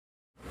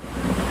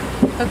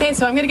Okay,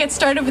 so I'm going to get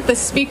started with the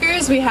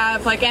speakers. We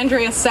have, like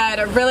Andrea said,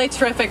 a really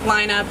terrific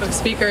lineup of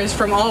speakers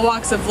from all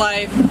walks of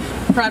life,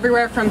 from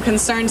everywhere from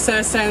concerned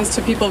citizens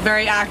to people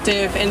very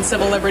active in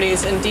civil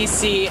liberties in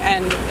DC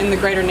and in the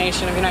greater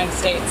nation of the United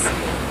States.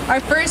 Our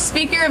first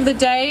speaker of the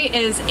day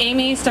is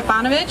Amie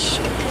Stepanovich.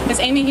 Is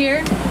Amie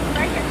here?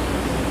 Right here.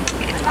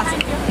 Awesome.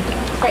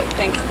 Great,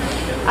 thanks.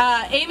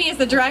 Amie is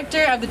the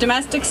director of the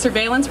Domestic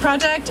Surveillance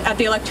Project at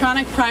the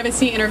Electronic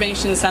Privacy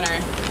Intervention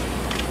Center.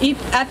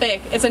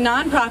 EPIC is a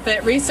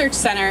nonprofit research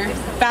center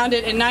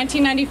founded in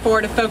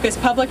 1994 to focus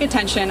public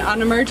attention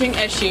on emerging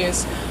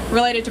issues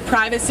related to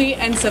privacy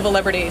and civil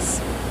liberties.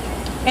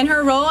 In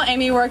her role,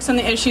 Amie works on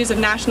the issues of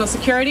national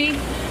security,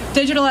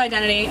 digital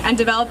identity, and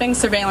developing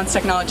surveillance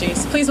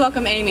technologies. Please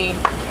welcome Amie.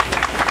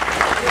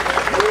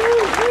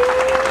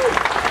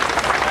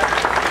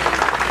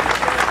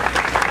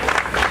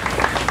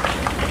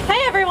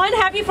 Hi everyone,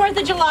 happy 4th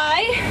of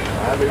July.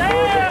 Happy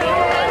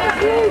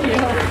 4th of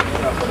July.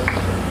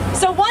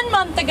 So 1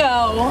 month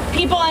ago,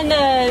 people in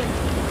the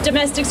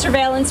domestic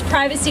surveillance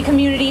privacy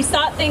community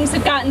thought things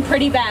had gotten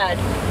pretty bad.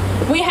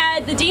 We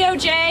had the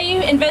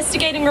DOJ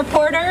investigating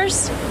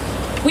reporters,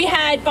 we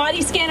had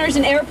body scanners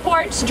in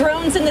airports,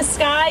 drones in the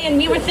sky, and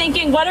we were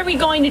thinking, what are we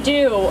going to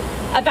do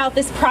about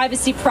this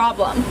privacy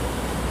problem?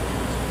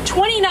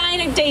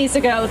 29 days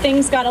ago,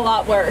 things got a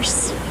lot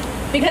worse.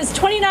 Because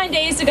 29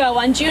 days ago,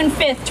 on June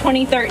 5th,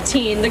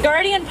 2013, The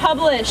Guardian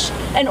published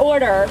an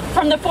order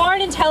from the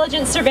Foreign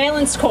Intelligence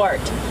Surveillance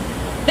Court.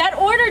 That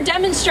order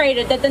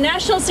demonstrated that the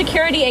National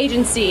Security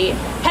Agency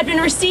had been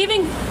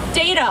receiving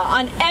data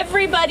on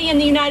everybody in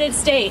the United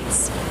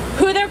States,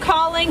 who they're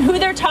calling, who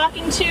they're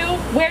talking to,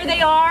 where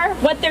they are,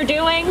 what they're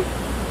doing.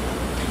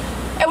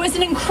 It was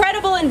an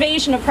incredible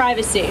invasion of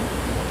privacy.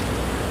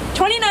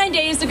 29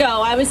 days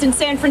ago, I was in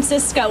San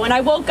Francisco and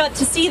I woke up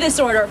to see this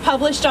order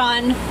published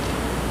on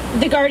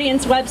The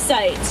Guardian's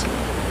website.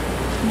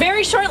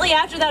 Very shortly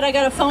after that, I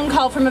got a phone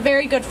call from a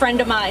very good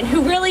friend of mine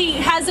who really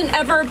hasn't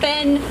ever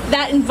been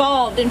that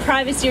involved in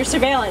privacy or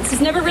surveillance, has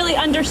never really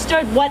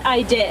understood what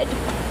I did.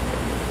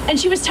 And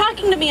she was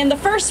talking to me and the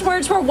first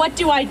words were, what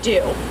do I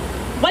do?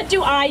 What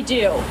do I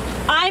do?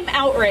 I'm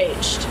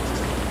outraged.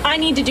 I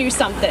need to do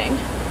something.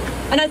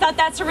 And I thought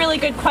that's a really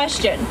good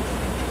question.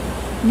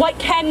 What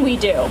can we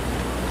do?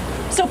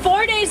 So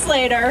 4 days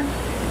later,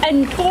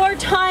 and 4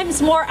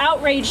 times more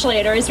outrage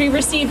later, as we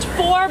received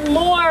 4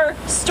 more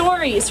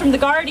stories from The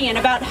Guardian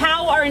about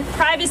how our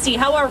privacy,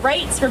 how our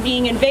rights were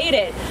being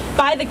invaded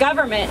by the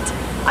government,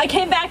 I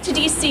came back to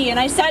DC and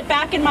I sat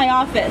back in my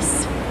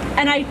office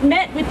and I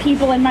met with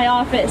people in my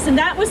office, and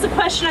that was the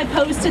question I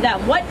posed to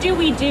them. What do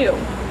we do?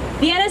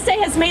 The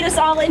NSA has made us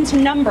all into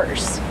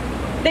numbers.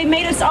 They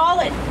made us all,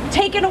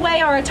 taken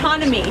away our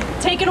autonomy,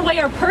 taken away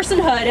our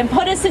personhood, and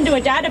put us into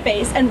a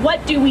database, and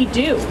what do we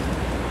do?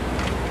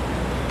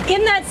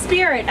 In that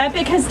spirit,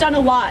 EPIC has done a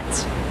lot.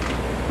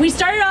 We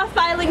started off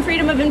filing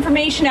Freedom of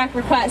Information Act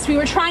requests. We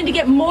were trying to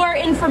get more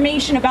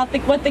information about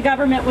what the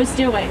government was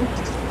doing.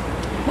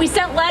 We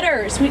sent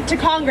letters to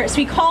Congress.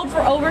 We called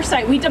for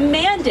oversight. We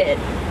demanded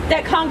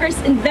that Congress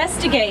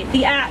investigate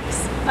the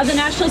acts of the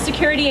National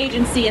Security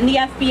Agency and the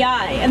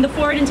FBI and the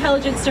Foreign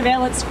Intelligence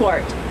Surveillance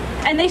Court.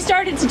 And they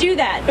started to do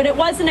that, but it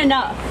wasn't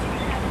enough.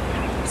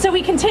 So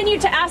we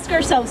continued to ask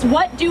ourselves,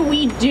 what do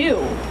we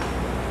do?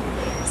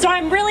 So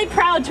I'm really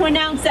proud to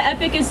announce that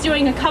EPIC is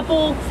doing a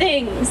couple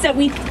things that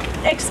we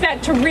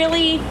expect to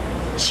really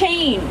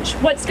change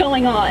what's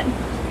going on.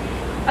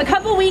 A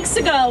couple weeks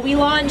ago, we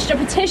launched a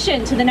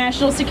petition to the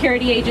National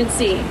Security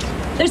Agency.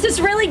 There's this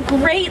really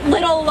great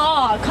little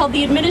law called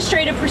the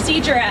Administrative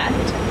Procedure Act,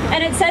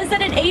 and it says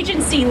that an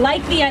agency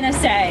like the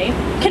NSA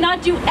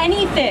cannot do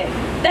anything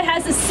that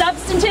has a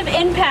substantive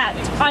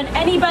impact on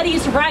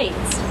anybody's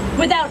rights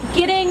without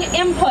getting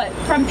input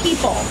from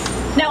people.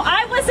 Now,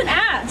 I wasn't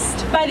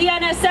asked by the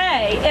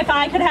NSA if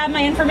I could have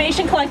my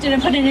information collected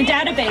and put in a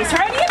database.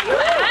 Were any of you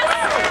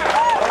asked?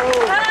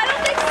 I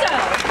don't think so.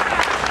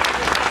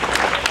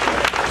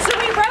 So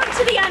we wrote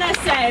to the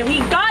NSA. We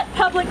got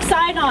public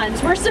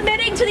sign-ons. We're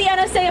submitting to the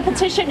NSA a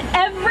petition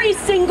every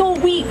single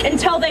week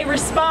until they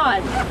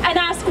respond and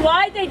ask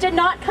why they did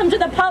not come to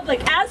the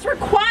public, as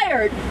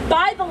required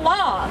by the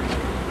law,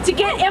 to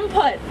get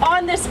input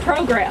on this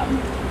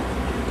program.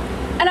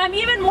 And I'm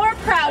even more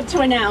proud to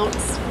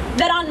announce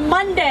that on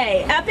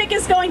Monday, EPIC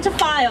is going to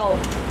file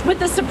with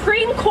the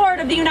Supreme Court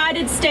of the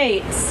United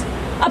States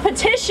a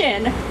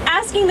petition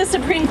asking the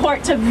Supreme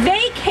Court to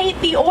vacate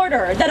the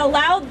order that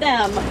allowed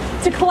them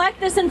to collect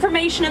this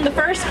information in the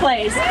first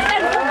place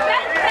and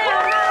prevent them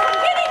from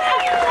getting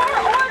any more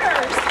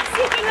orders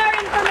seeking our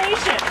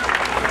information.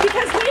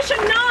 Because we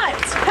should not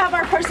have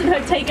our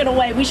personhood taken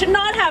away. We should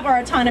not have our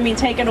autonomy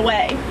taken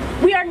away.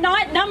 We are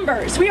not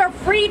numbers. We are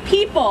free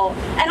people.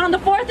 And on the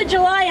 4th of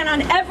July and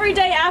on every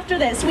day after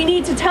this, we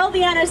need to tell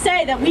the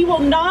NSA that we will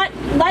not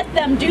let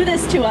them do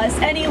this to us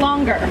any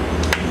longer.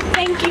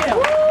 Thank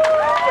you.